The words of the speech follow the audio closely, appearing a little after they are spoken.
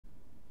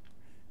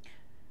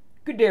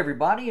Good day,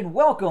 everybody, and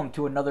welcome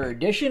to another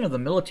edition of the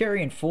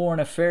Military and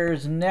Foreign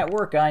Affairs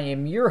Network. I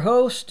am your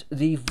host,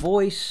 the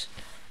voice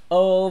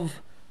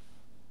of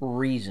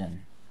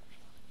reason.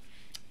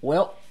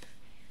 Well,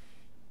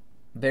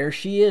 there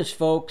she is,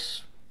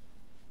 folks.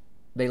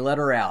 They let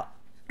her out.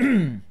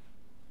 Any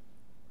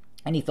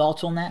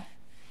thoughts on that?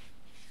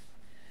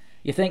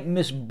 You think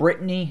Miss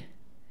Brittany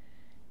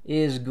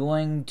is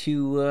going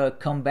to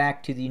come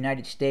back to the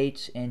United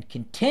States and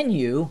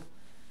continue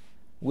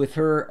with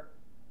her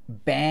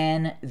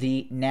ban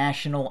the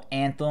national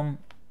anthem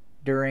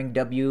during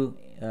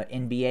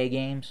WNBA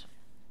games?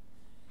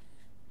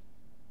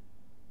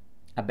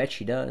 I bet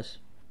she does.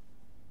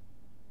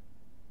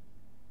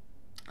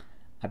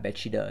 I bet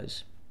she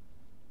does.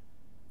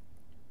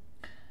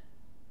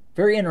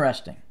 Very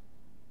interesting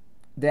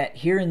that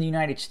here in the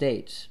United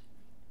States,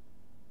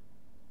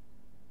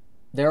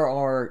 there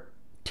are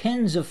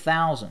tens of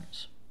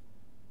thousands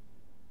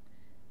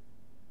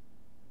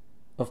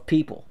of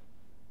people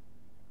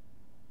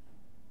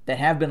that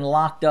have been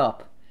locked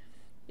up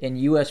in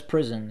U.S.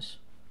 prisons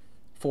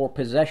for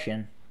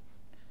possession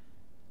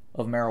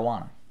of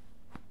marijuana.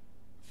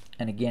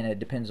 And again, it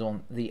depends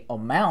on the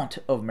amount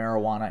of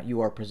marijuana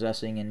you are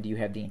possessing and do you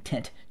have the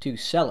intent to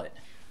sell it.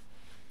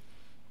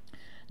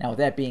 Now, with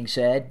that being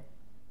said,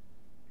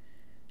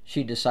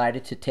 she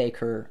decided to take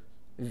her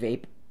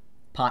vape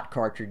pot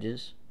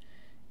cartridges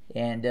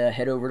and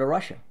head over to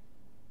Russia.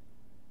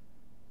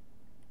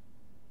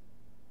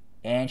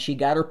 And she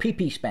got her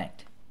pee-pee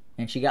spanked.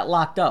 And she got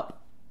locked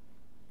up.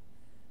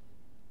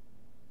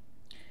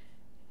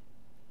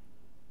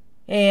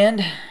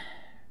 And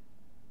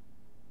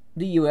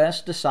the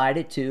U.S.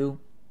 decided to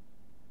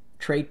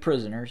trade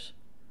prisoners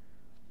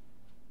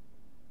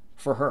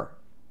for her.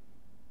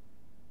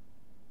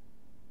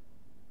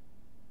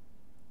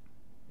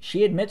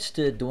 She admits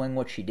to doing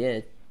what she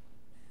did.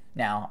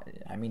 Now,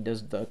 I mean,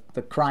 does the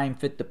crime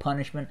fit the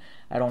punishment?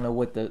 I don't know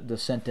what the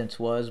sentence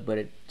was, but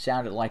it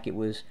sounded like it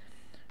was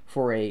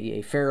for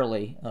a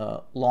fairly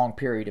long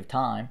period of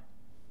time.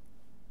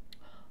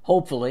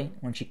 Hopefully,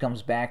 when she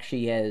comes back,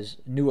 she has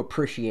new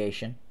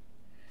appreciation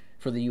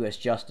for the U.S.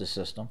 justice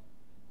system.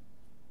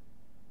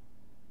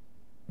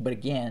 But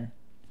again,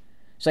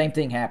 same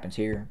thing happens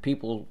here.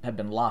 People have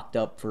been locked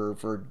up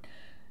for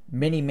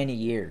many, many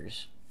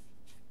years.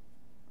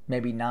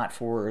 Maybe not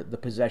for the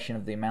possession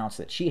of the amounts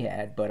that she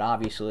had, but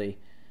obviously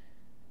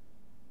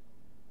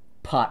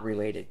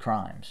pot-related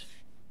crimes.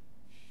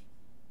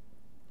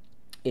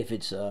 If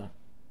it's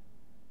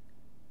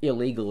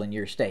illegal in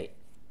your state.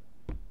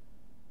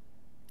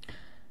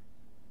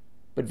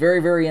 But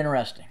very, very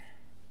interesting.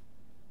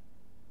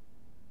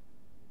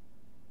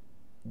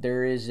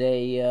 There is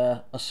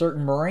a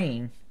certain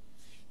Marine,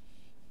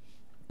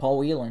 Paul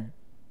Whelan,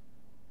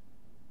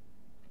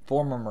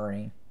 former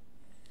Marine,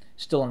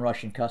 still in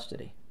Russian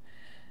custody.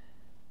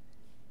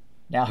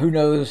 Now, who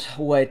knows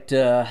what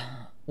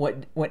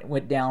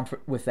went down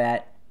with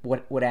that?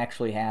 What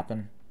actually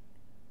happened?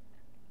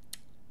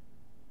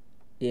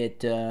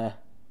 Not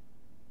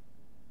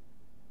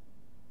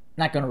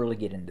going to really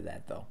get into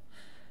that, though.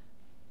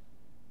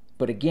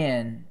 But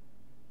again,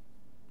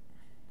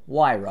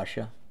 why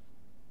Russia?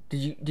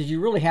 Did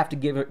you really have to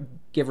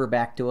give her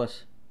back to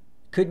us?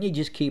 Couldn't you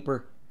just keep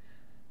her?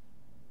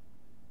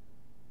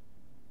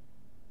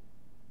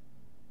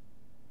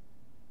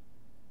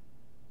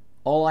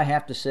 All I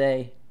have to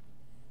say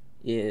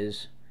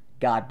is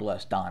God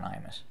bless Don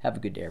Imus. Have a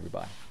good day,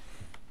 everybody.